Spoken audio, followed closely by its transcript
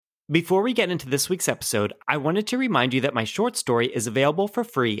Before we get into this week's episode, I wanted to remind you that my short story is available for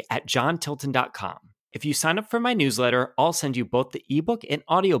free at johntilton.com. If you sign up for my newsletter, I'll send you both the ebook and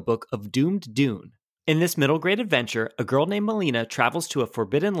audiobook of Doomed Dune. In this middle grade adventure, a girl named Melina travels to a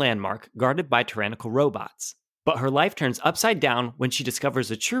forbidden landmark guarded by tyrannical robots. But her life turns upside down when she discovers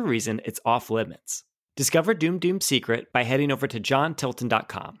the true reason it's off limits. Discover Doom's secret by heading over to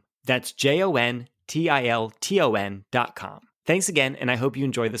johntilton.com. That's JONTILTON.com. Thanks again, and I hope you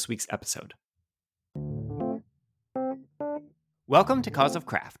enjoy this week's episode. Welcome to Cause of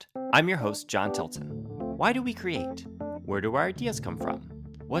Craft. I'm your host, John Tilton. Why do we create? Where do our ideas come from?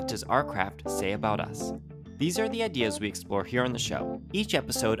 What does our craft say about us? These are the ideas we explore here on the show. Each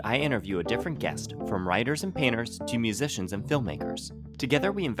episode, I interview a different guest, from writers and painters to musicians and filmmakers.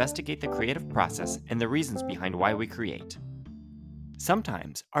 Together, we investigate the creative process and the reasons behind why we create.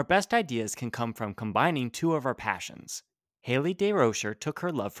 Sometimes, our best ideas can come from combining two of our passions. Haley DeRocher took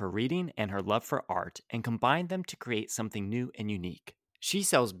her love for reading and her love for art and combined them to create something new and unique. She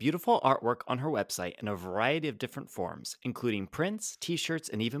sells beautiful artwork on her website in a variety of different forms, including prints, t-shirts,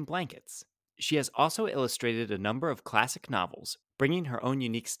 and even blankets. She has also illustrated a number of classic novels, bringing her own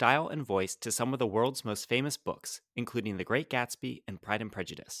unique style and voice to some of the world's most famous books, including The Great Gatsby and Pride and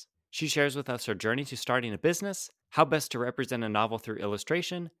Prejudice. She shares with us her journey to starting a business, how best to represent a novel through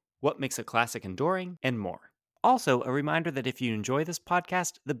illustration, what makes a classic enduring, and more. Also, a reminder that if you enjoy this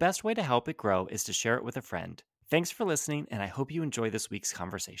podcast, the best way to help it grow is to share it with a friend. Thanks for listening, and I hope you enjoy this week's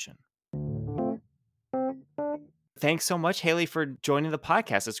conversation. Thanks so much, Haley, for joining the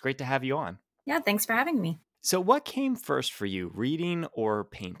podcast. It's great to have you on. Yeah, thanks for having me. So what came first for you, reading or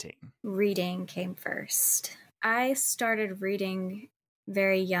painting? Reading came first. I started reading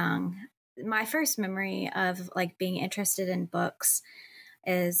very young. My first memory of being interested in books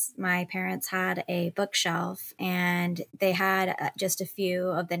is my parents had a bookshelf and they had just a few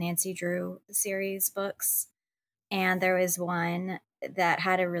of the Nancy Drew series books. And there was one that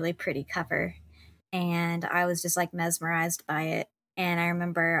had a really pretty cover and I was just mesmerized by it. And I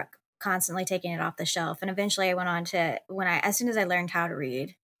remember constantly taking it off the shelf. And eventually I went on to, as soon as I learned how to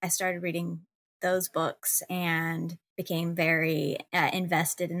read, I started reading those books and became very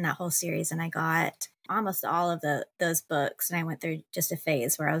invested in that whole series. And I got almost all of those books. And I went through just a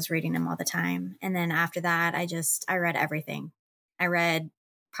phase where I was reading them all the time. And then after that, I read everything. I read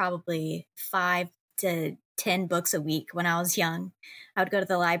probably 5 to 10 books a week when I was young. I would go to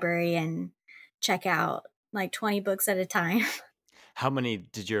the library and check out 20 books at a time. How many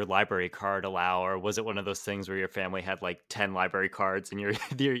did your library card allow, or was it one of those things where your family had 10 library cards and you're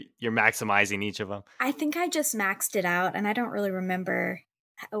maximizing each of them? I think I just maxed it out, and I don't really remember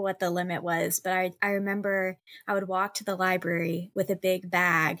what the limit was, but I remember I would walk to the library with a big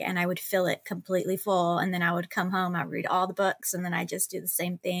bag and I would fill it completely full, and then I would come home, I'd read all the books, and then I just do the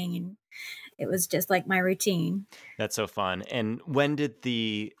same thing, and it was just my routine. That's so fun. And when did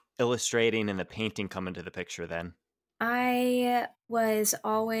the illustrating and the painting come into the picture then? I was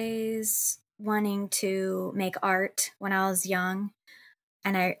always wanting to make art when I was young.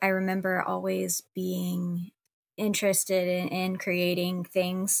 And I remember always being interested in creating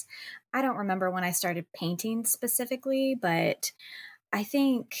things. I don't remember when I started painting specifically, but I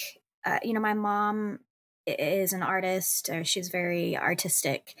think, my mom is an artist, or she's very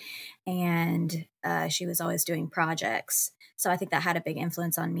artistic, and she was always doing projects. So I think that had a big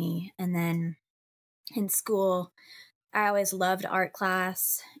influence on me. And then in school, I always loved art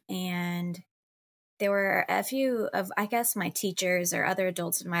class, and there were a few of, I guess, my teachers or other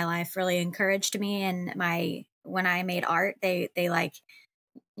adults in my life really encouraged me. And when I made art, they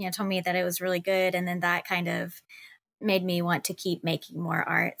told me that it was really good. And then that kind of made me want to keep making more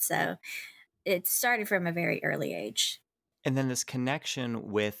art. So it started from a very early age. And then this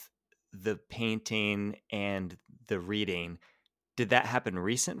connection with the painting and the reading, did that happen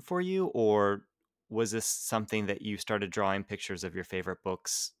recent for you, or was this something that you started drawing pictures of your favorite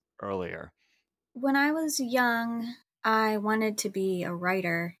books earlier? When I was young, I wanted to be a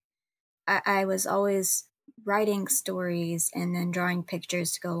writer. I was always writing stories and then drawing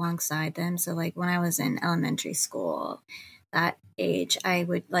pictures to go alongside them. So when I was in elementary school, that age, I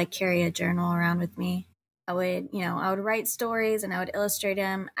would carry a journal around with me. I would write stories and I would illustrate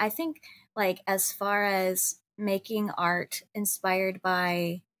them. I think as far as making art inspired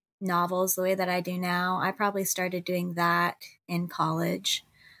by novels the way that I do now, I probably started doing that in college,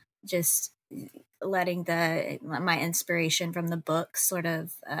 just letting my inspiration from the books sort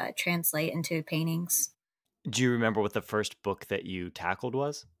of translate into paintings. Do you remember what the first book that you tackled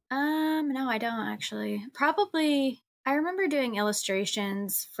was? No, I don't actually. Probably, I remember doing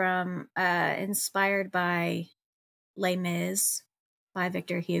illustrations from inspired by Les Mis, by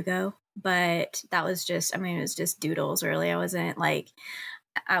Victor Hugo. But that was just, I mean, it was just doodles, really. I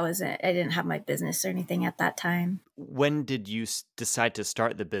didn't have my business or anything at that time. When did you decide to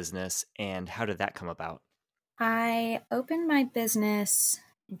start the business, and how did that come about? I opened my business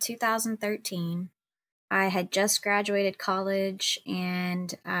in 2013. I had just graduated college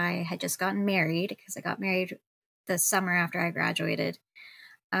and I had just gotten married because I got married the summer after I graduated.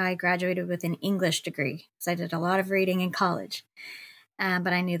 I graduated with an English degree, so I did a lot of reading in college.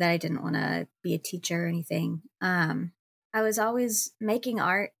 But I knew that I didn't want to be a teacher or anything. I was always making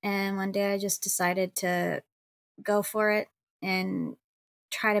art, and one day I just decided to go for it and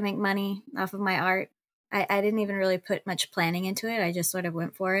try to make money off of my art. I didn't even really put much planning into it. I just sort of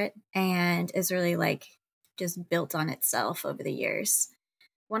went for it, and it's really like just built on itself over the years.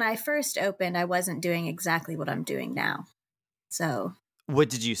 When I first opened, I wasn't doing exactly what I'm doing now. So What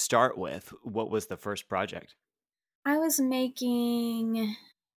did you start with? What was the first project? I was making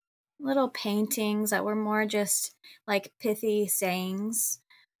little paintings that were more just like pithy sayings,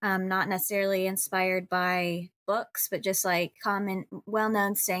 not necessarily inspired by books, but just like common, well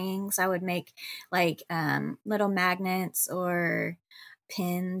known sayings. I would make like little magnets or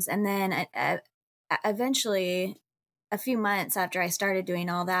pins. And then eventually, a few months after I started doing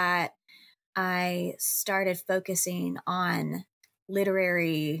all that, I started focusing on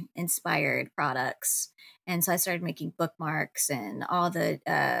literary inspired products. And so I started making bookmarks and all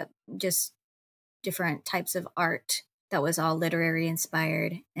the just different types of art that was all literary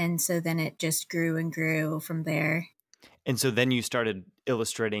inspired. And so then it just grew and grew from there. And so then you started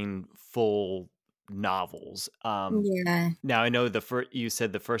illustrating full novels. Yeah. Now I know you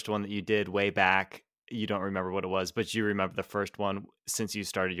said the first one that you did way back, you don't remember what it was, but you remember the first one since you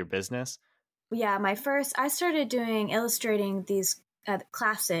started your business? Yeah. I started doing illustrating these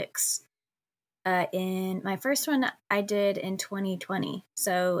classics in my first one I did in 2020.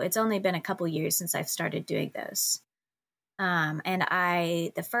 So it's only been a couple years since I've started doing those.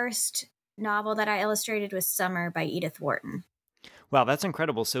 The first novel that I illustrated was Summer by Edith Wharton. Wow, that's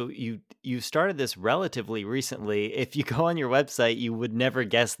incredible. So you started this relatively recently. If you go on your website, you would never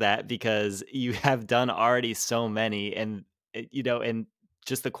guess that because you have done already so many, and and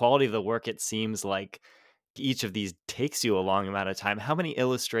just the quality of the work, it seems like each of these takes you a long amount of time. How many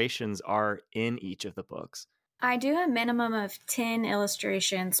illustrations are in each of the books? I do a minimum of 10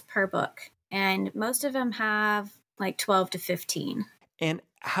 illustrations per book, and most of them have like 12 to 15. And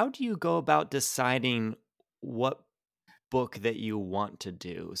how do you go about deciding what book that you want to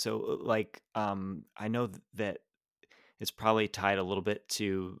do? So like I know that it's probably tied a little bit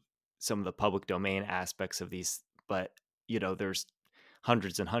to some of the public domain aspects of these, but there's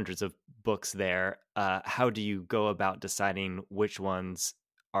hundreds and hundreds of books there. How do you go about deciding which ones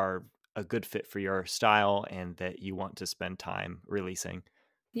are a good fit for your style and that you want to spend time releasing?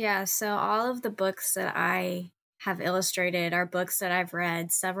 Yeah, so all of the books that I have illustrated are books that I've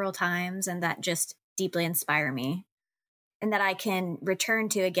read several times and that just deeply inspire me and that I can return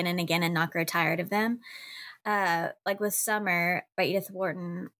to again and again and not grow tired of them. Like with Summer by Edith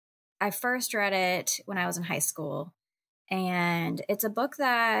Wharton, I first read it when I was in high school. And it's a book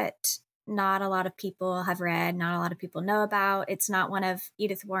that not a lot of people have read, not a lot of people know about. It's not one of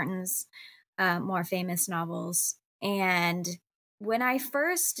Edith Wharton's more famous novels. And when I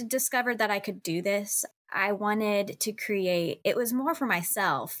first discovered that I could do this, I wanted to create, it was more for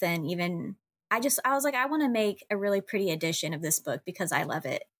myself than even, I was like, I want to make a really pretty edition of this book because I love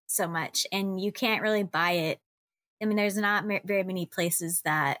it so much. And you can't really buy it. I mean, there's not very many places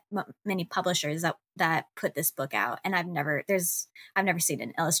many publishers that put this book out, and I've never seen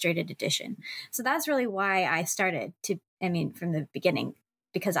an illustrated edition. So that's really why I started to. I mean, from the beginning,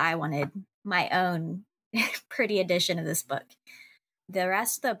 because I wanted my own pretty edition of this book. The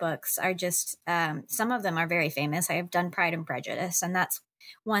rest of the books are just some of them are very famous. I have done Pride and Prejudice, and that's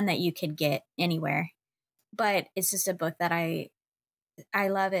one that you could get anywhere. But it's just a book that I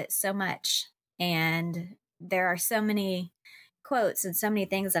love it so much, and there are so many quotes and so many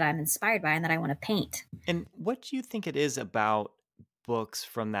things that I'm inspired by and that I want to paint. And what do you think it is about books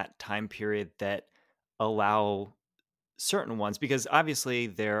from that time period that allow certain ones? Because obviously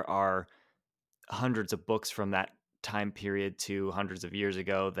there are hundreds of books from that time period to hundreds of years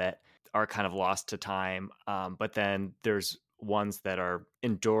ago that are kind of lost to time. But then there's ones that are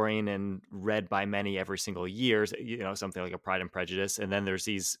enduring and read by many every single year, something like a Pride and Prejudice. And then there's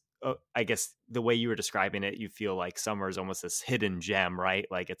these, I guess the way you were describing it, you feel like Summer is almost this hidden gem, right?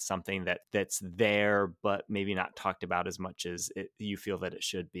 Like it's something that's there, but maybe not talked about as much as you feel that it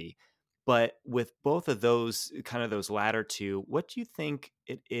should be. But with both of those, kind of those latter two, what do you think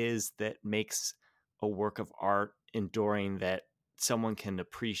it is that makes a work of art enduring that someone can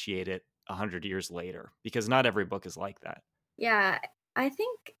appreciate it 100 years later, because not every book is like that. Yeah, I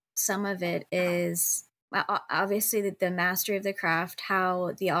think some of it is obviously the mastery of the craft,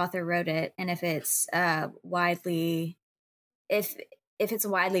 how the author wrote it, and if it's widely if it's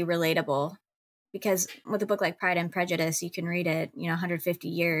widely relatable. Because with a book like Pride and Prejudice, you can read it, 150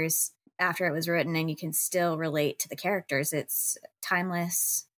 years after it was written, and you can still relate to the characters. It's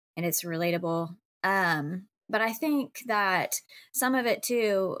timeless and it's relatable. But I think that some of it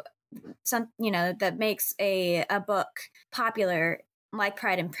too, that makes a book popular, like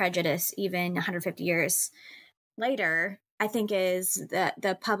Pride and Prejudice, even 150 years later, I think is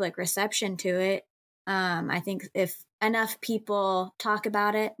the public reception to it. I think if enough people talk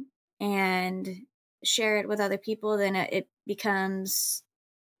about it and share it with other people, then it becomes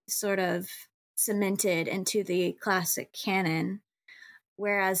sort of cemented into the classic canon.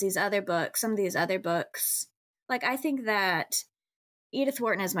 Whereas some of these other books, like I think that Edith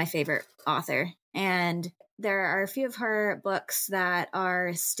Wharton is my favorite author, and there are a few of her books that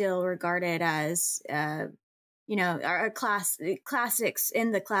are still regarded as, are classics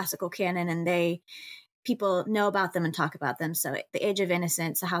in the classical canon, and people know about them and talk about them. So The Age of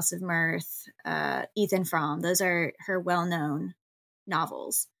Innocence, The House of Mirth, Ethan Frome, those are her well-known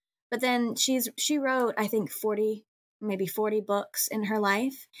novels. But then she wrote, I think, 40 books in her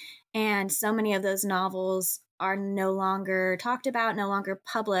life. And so many of those novels are no longer talked about, no longer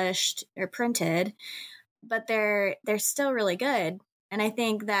published or printed, but they're still really good. And I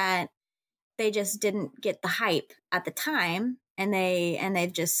think that they just didn't get the hype at the time, and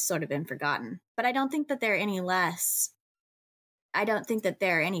they've just sort of been forgotten. But I don't think that they're any worse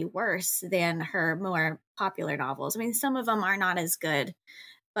than her more popular novels. I mean, some of them are not as good,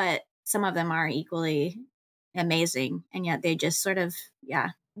 but some of them are equally amazing, and yet they just sort of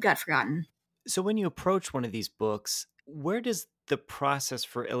got forgotten. So when you approach one of these books, where does the process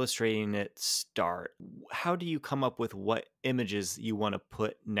for illustrating it start? How do you come up with what images you want to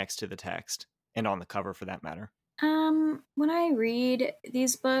put next to the text and on the cover, for that matter? When I read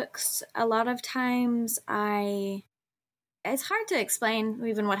these books, a lot of times it's hard to explain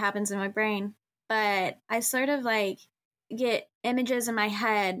even what happens in my brain, but I sort of like get images in my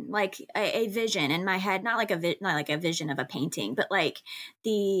head, like a vision in my head, not like a vision of a painting, but like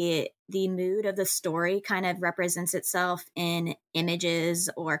the mood of the story kind of represents itself in images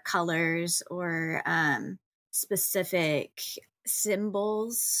or colors or specific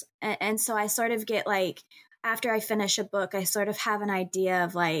symbols. And so I sort of get like, after I finish a book, I sort of have an idea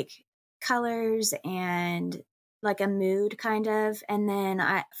of like colors and like a mood kind of. And then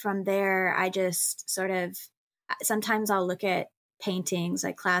from there, I just sort of, sometimes I'll look at paintings,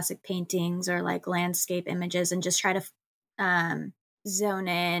 like classic paintings or like landscape images, and just try to zone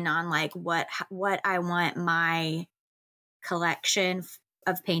in on like what I want my collection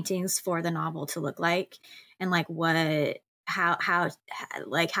of paintings for the novel to look like, and like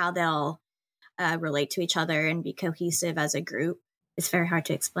how they'll relate to each other and be cohesive as a group. It's very hard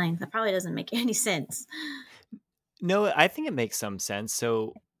to explain. That probably doesn't make any sense. No, I think it makes some sense.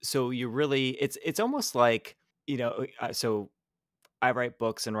 So you really, it's almost like, so I write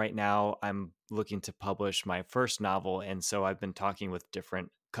books, and right now I'm looking to publish my first novel. And so I've been talking with different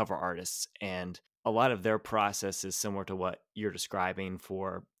cover artists, and a lot of their process is similar to what you're describing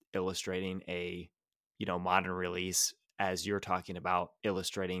for illustrating a, modern release, as you're talking about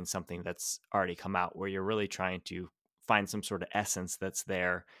illustrating something that's already come out, where you're really trying to find some sort of essence that's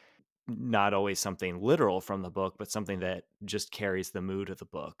there, not always something literal from the book, but something that just carries the mood of the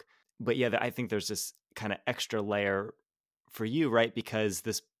book. But yeah, I think there's this kind of extra layer for you, right? Because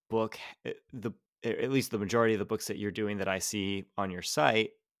this book, at least the majority of the books that you're doing that I see on your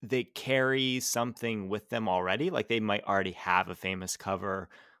site, they carry something with them already. Like they might already have a famous cover,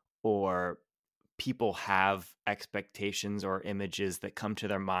 or people have expectations or images that come to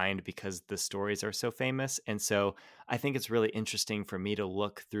their mind because the stories are so famous. And so I think it's really interesting for me to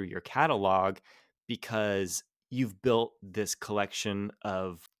look through your catalog, because you've built this collection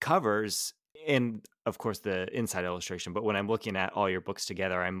of covers and of course the inside illustration. But when I'm looking at all your books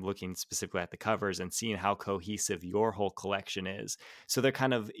together, I'm looking specifically at the covers and seeing how cohesive your whole collection is. So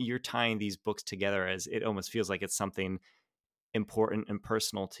you're tying these books together, as it almost feels like it's something important and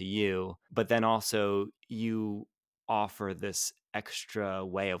personal to you, but then also you offer this extra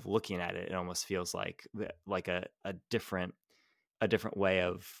way of looking at it. It almost feels like a different way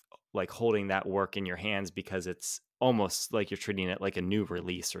of like holding that work in your hands, because it's almost like you're treating it like a new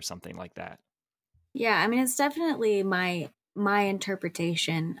release or something like that. Yeah, I mean, it's definitely my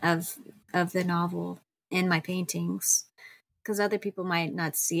interpretation of the novel in my paintings, because other people might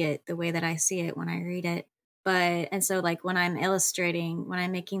not see it the way that I see it when I read it. And so like when I'm illustrating, when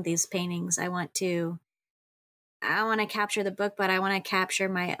I'm making these paintings, I want to capture the book, but I want to capture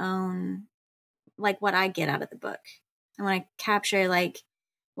my own, like what I get out of the book. I want to capture like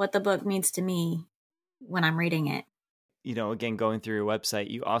what the book means to me when I'm reading it. Again, going through your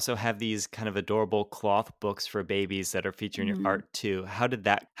website, you also have these kind of adorable cloth books for babies that are featuring your Mhm. art too. How did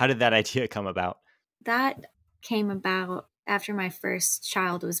that idea come about? That came about after my first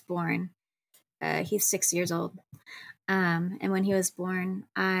child was born. He's 6 years old. And when he was born,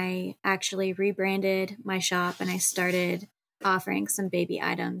 I actually rebranded my shop and I started offering some baby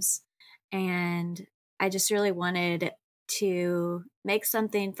items. And I just really wanted to make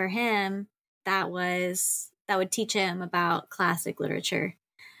something for him that would teach him about classic literature.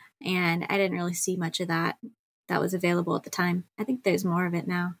 And I didn't really see much of that was available at the time. I think there's more of it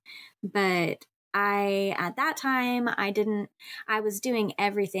now. But at that time, I was doing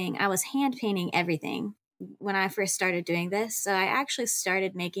everything. I was hand painting everything when I first started doing this. So I actually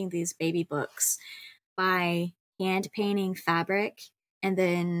started making these baby books by hand painting fabric and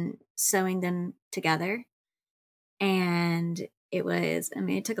then sewing them together. And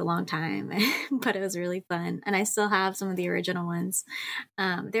it took a long time, but it was really fun. And I still have some of the original ones.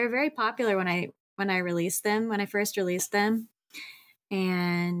 They were very popular when I first released them,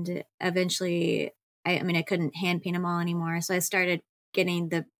 and eventually, I couldn't hand paint them all anymore, so I started getting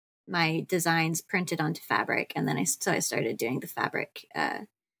my designs printed onto fabric, and then I started doing the fabric,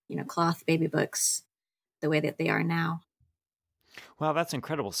 cloth baby books the way that they are now. Wow, that's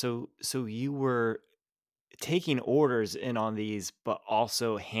incredible. So you were taking orders in on these, but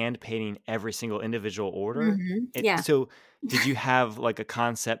also hand painting every single individual order. And Yeah. so, did you have like a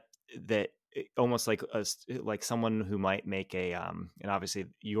concept that almost like like someone who might make and obviously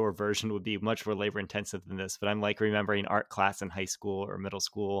your version would be much more labor intensive than this, but I'm like remembering art class in high school or middle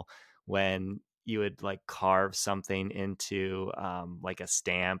school when you would like carve something into like a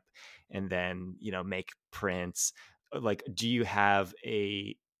stamp and then make prints. Like, do you have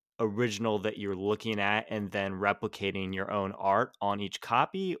a original that you're looking at and then replicating your own art on each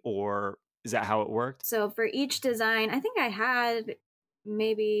copy, or is that how it worked? So for each design, I think I had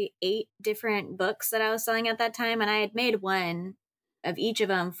maybe 8 different books that I was selling at that time, and I had made one of each of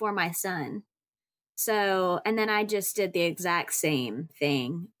them for my son. So, and then I just did the exact same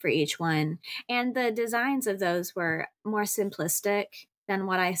thing for each one. And the designs of those were more simplistic than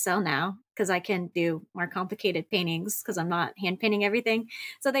what I sell now because I can do more complicated paintings because I'm not hand painting everything.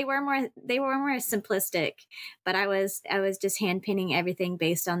 So they were more simplistic, but I was just hand painting everything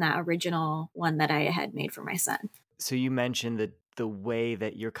based on that original one that I had made for my son. So you mentioned that the way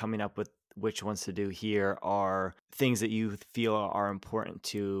that you're coming up with which ones to do here are things that you feel are important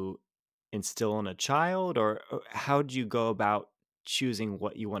to instill in a child, or how do you go about choosing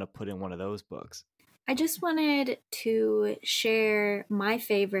what you want to put in one of those books? I just wanted to share my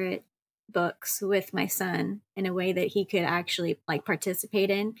favorite books with my son in a way that he could actually like participate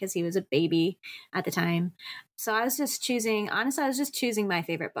in because he was a baby at the time. So honestly, I was just choosing my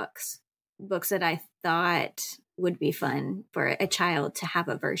favorite books that I thought would be fun for a child to have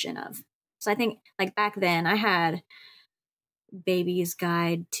a version of. So I think like back then I had Baby's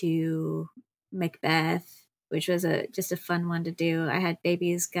Guide to Macbeth, which was just a fun one to do. I had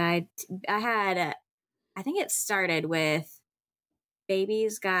Baby's Guide. I had I think it started with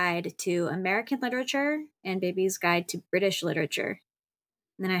Baby's Guide to American Literature and Baby's Guide to British Literature.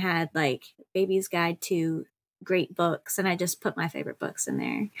 And then I had like Baby's Guide to Great Books, and I just put my favorite books in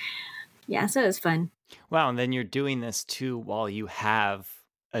there. Yeah, so it was fun. Wow, and then you're doing this too while you have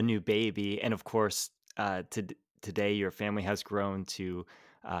a new baby, and of course, today your family has grown to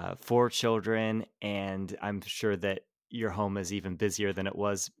 4 children, and I'm sure that your home is even busier than it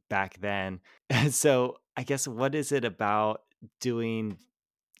was back then. So, I guess what is it about doing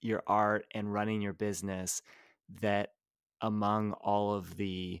your art and running your business that, among all of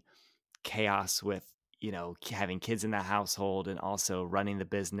the chaos with having kids in the household and also running the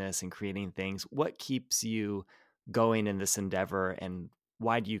business and creating things, what keeps you going in this endeavor, and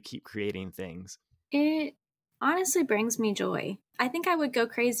why do you keep creating things? It honestly brings me joy. I think I would go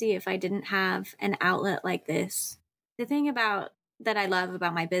crazy if I didn't have an outlet like this. The thing about that I love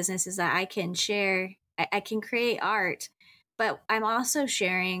about my business is that I can create art, but I'm also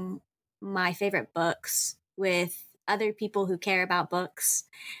sharing my favorite books with other people who care about books.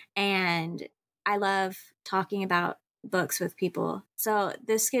 And I love talking about books with people. So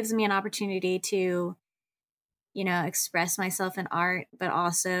this gives me an opportunity to, express myself in art, but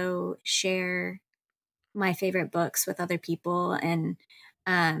also share my favorite books with other people. And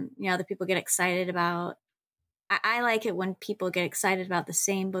other people get excited about I like it when people get excited about the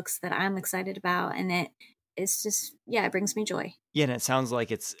same books that I'm excited about, and it's just, yeah, it brings me joy. Yeah, and it sounds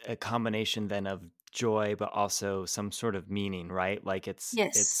like it's a combination then of joy, but also some sort of meaning, right? Like Yes.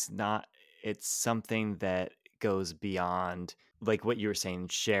 it's not it's something that goes beyond like what you were saying,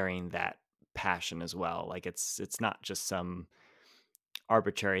 sharing that passion as well. Like it's not just some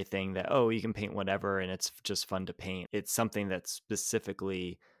arbitrary thing that, oh, you can paint whatever and it's just fun to paint. It's something that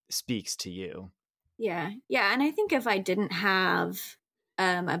specifically speaks to you. Yeah. Yeah. And I think if I didn't have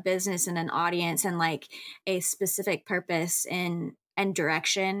a business and an audience and like a specific purpose and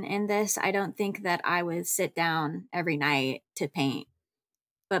direction in this, I don't think that I would sit down every night to paint.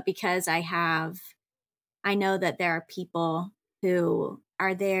 But because I know that there are people who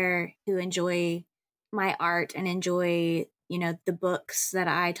are there who enjoy my art and enjoy, the books that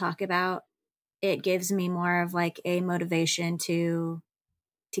I talk about. It gives me more of like a motivation to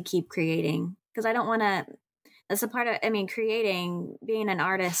keep creating because I don't want to. That's a part of, I mean, creating, being an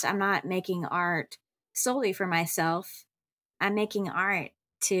artist. I'm not making art solely for myself. I'm making art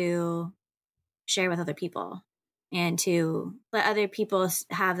to share with other people and to let other people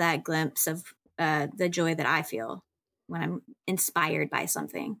have that glimpse of the joy that I feel when I'm inspired by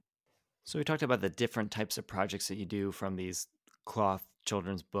something. So we talked about the different types of projects that you do, from these cloth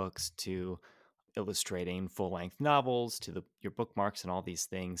children's books to illustrating full-length novels to your bookmarks and all these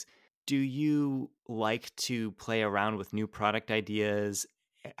things. Do you like to play around with new product ideas?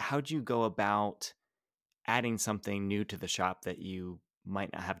 How do you go about adding something new to the shop that you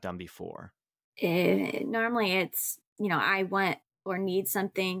might not have done before? Normally it's, I want or need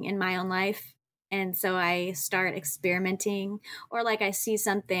something in my own life. And so I start experimenting, or like I see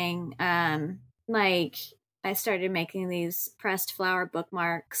something, like I started making these pressed flower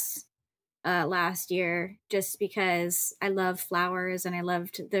bookmarks last year just because I love flowers and I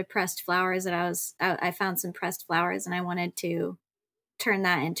loved the pressed flowers that I found some pressed flowers and I wanted to turn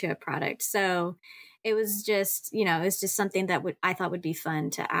that into a product. So it was just, it's just something that I thought would be fun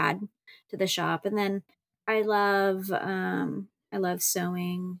to add to the shop. And then I love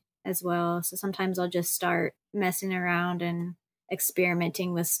sewing as well. So sometimes I'll just start messing around and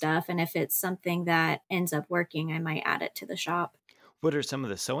experimenting with stuff. And if it's something that ends up working, I might add it to the shop. What are some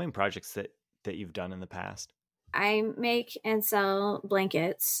of the sewing projects that you've done in the past? I make and sell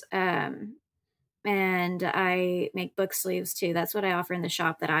blankets. And I make book sleeves too. That's what I offer in the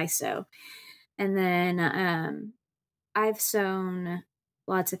shop that I sew. And then I've sewn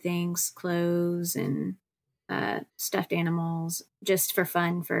lots of things, clothes and stuffed animals, just for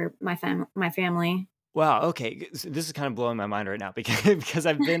fun for my family. Wow, okay. This is kind of blowing my mind right now because because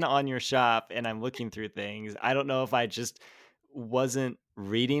I've been on your shop and I'm looking through things. I don't know if I just wasn't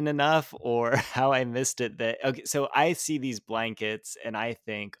reading enough or how I missed it. That okay, so I see these blankets and I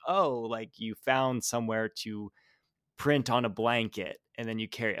think, oh, like you found somewhere to print on a blanket and then you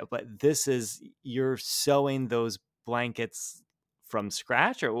carry it. But this is, you're sewing those blankets from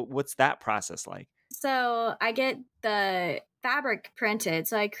scratch, or what's that process like? So I get the fabric printed.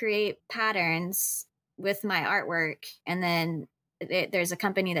 So I create patterns with my artwork, and then there's a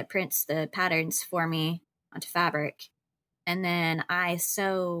company that prints the patterns for me onto fabric, and then I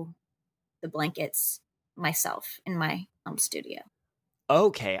sew the blankets myself in my home studio.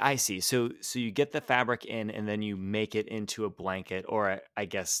 Okay, I see. So you get the fabric in and then you make it into a blanket, or I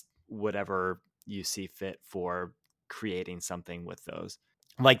guess whatever you see fit for creating something with those.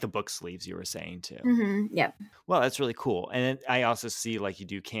 Like the book sleeves you were saying too. Yep. Well, that's really cool. And then I also see like you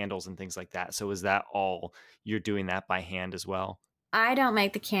do candles and things like that. So is that all, you're doing that by hand as well? I don't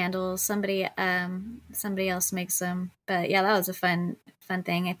make the candles. Somebody else makes them. But yeah, that was a fun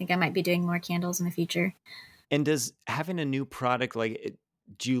thing. I think I might be doing more candles in the future. And does having a new product,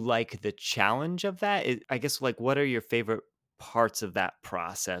 do you like the challenge of that? I guess, like, what are your favorite parts of that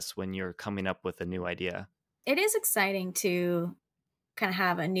process when you're coming up with a new idea? It is exciting to kind of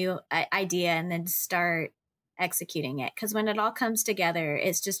have a new idea and then start executing it, because when it all comes together,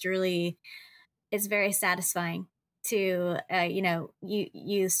 it's very satisfying to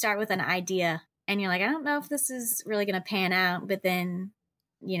you start with an idea and you're like, I don't know if this is really going to pan out, but then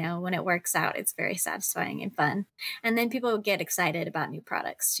when it works out, it's very satisfying and fun, and then people get excited about new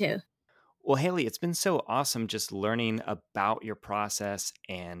products too. Well, Haley, it's been so awesome just learning about your process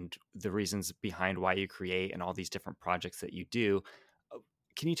and the reasons behind why you create and all these different projects that you do. Uh,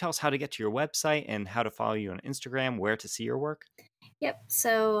 Can you tell us how to get to your website and how to follow you on Instagram, where to see your work? Yep.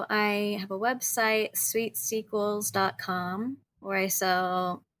 So I have a website, sweetsequels.com, where I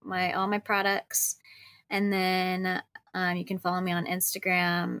sell my all my products. And then you can follow me on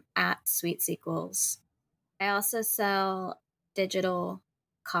Instagram at Sweet Sequels. I also sell digital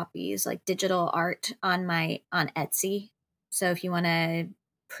copies, like digital art on Etsy. So if you want to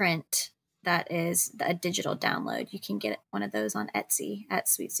print that is a digital download. You can get one of those on Etsy at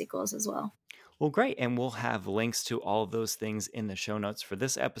Sweet Sequels as well. Well, great. And we'll have links to all of those things in the show notes for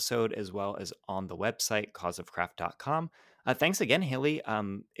this episode, as well as on the website, causeofcraft.com. Thanks again, Haley.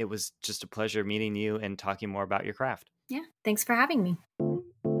 It was just a pleasure meeting you and talking more about your craft. Yeah, thanks for having me.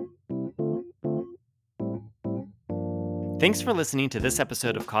 Thanks for listening to this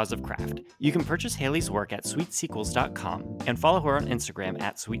episode of Cause of Craft. You can purchase Haley's work at sweetsequels.com and follow her on Instagram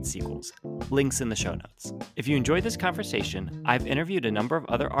at sweetsequels. Links in the show notes. If you enjoyed this conversation, I've interviewed a number of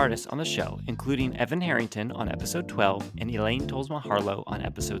other artists on the show, including Evan Harrington on episode 12 and Elaine Tolsma Harlow on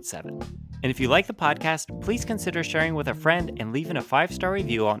episode 7. And if you like the podcast, please consider sharing with a friend and leaving a 5-star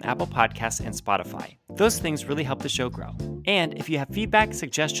review on Apple Podcasts and Spotify. Those things really help the show grow. And if you have feedback,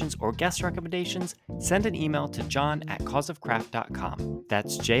 suggestions, or guest recommendations, send an email to john@causeofcraft.com.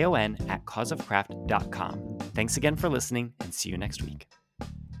 That's JON@causeofcraft.com. Thanks again for listening, and see you next week.